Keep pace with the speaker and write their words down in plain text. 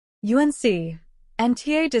UNC,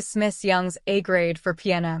 NTA dismiss Young's A grade for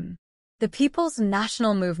PNM. The People's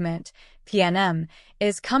National Movement, PNM,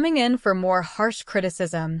 is coming in for more harsh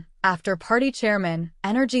criticism after party chairman,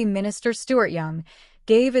 Energy Minister Stuart Young,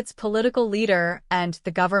 gave its political leader and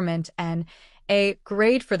the government an A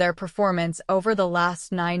grade for their performance over the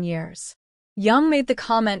last 9 years. Young made the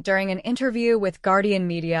comment during an interview with Guardian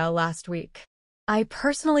Media last week. "I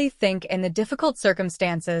personally think in the difficult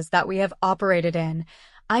circumstances that we have operated in,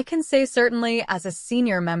 I can say certainly as a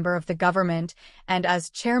senior member of the government and as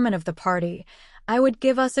chairman of the party, I would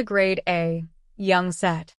give us a grade A," Young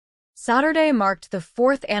said. Saturday marked the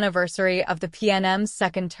 4th anniversary of the PNM's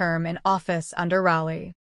second term in office under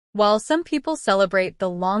Rowley. While some people celebrate the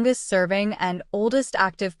longest-serving and oldest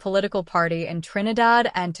active political party in Trinidad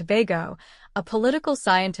and Tobago, a political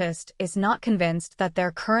scientist is not convinced that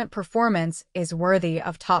their current performance is worthy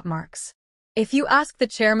of top marks. If you ask the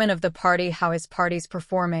chairman of the party how his party's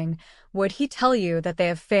performing, would he tell you that they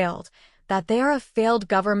have failed, that they are a failed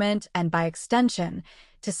government and by extension,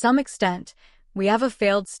 to some extent, we have a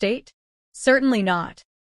failed state? Certainly not.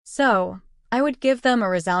 So, I would give them a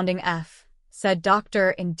resounding F, said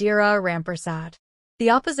Dr. Indira Rampersad. The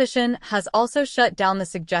opposition has also shut down the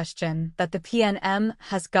suggestion that the PNM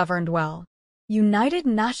has governed well. United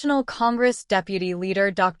National Congress Deputy Leader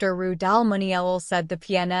Dr. Rudal Muniello said the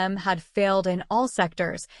PNM had failed in all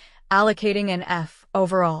sectors, allocating an F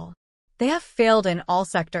overall. They have failed in all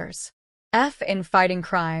sectors. F in fighting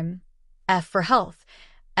crime, F for health,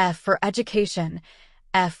 F for education,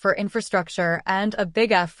 F for infrastructure, and a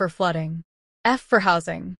big F for flooding. F for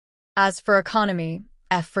housing. As for economy,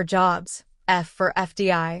 F for jobs, F for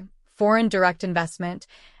FDI, foreign direct investment,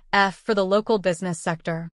 F for the local business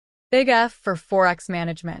sector. Big F for Forex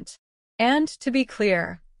management. And, to be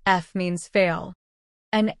clear, F means fail.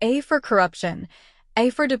 An A for corruption, A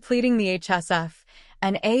for depleting the HSF,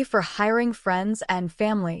 an A for hiring friends and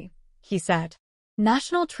family, he said.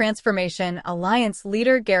 National Transformation Alliance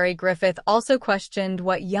leader Gary Griffith also questioned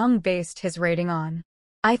what Young based his rating on.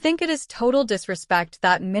 "I think it is total disrespect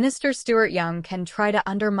that Minister Stuart Young can try to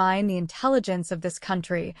undermine the intelligence of this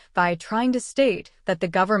country by trying to state that the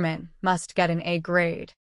government must get an A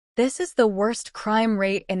grade. This is the worst crime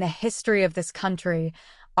rate in the history of this country.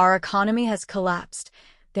 Our economy has collapsed.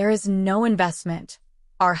 There is no investment.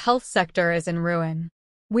 Our health sector is in ruin.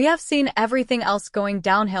 We have seen everything else going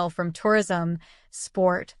downhill from tourism,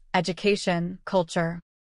 sport, education, culture.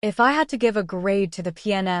 If I had to give a grade to the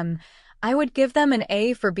PNM, I would give them an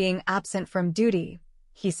A for being absent from duty,"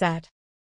 he said.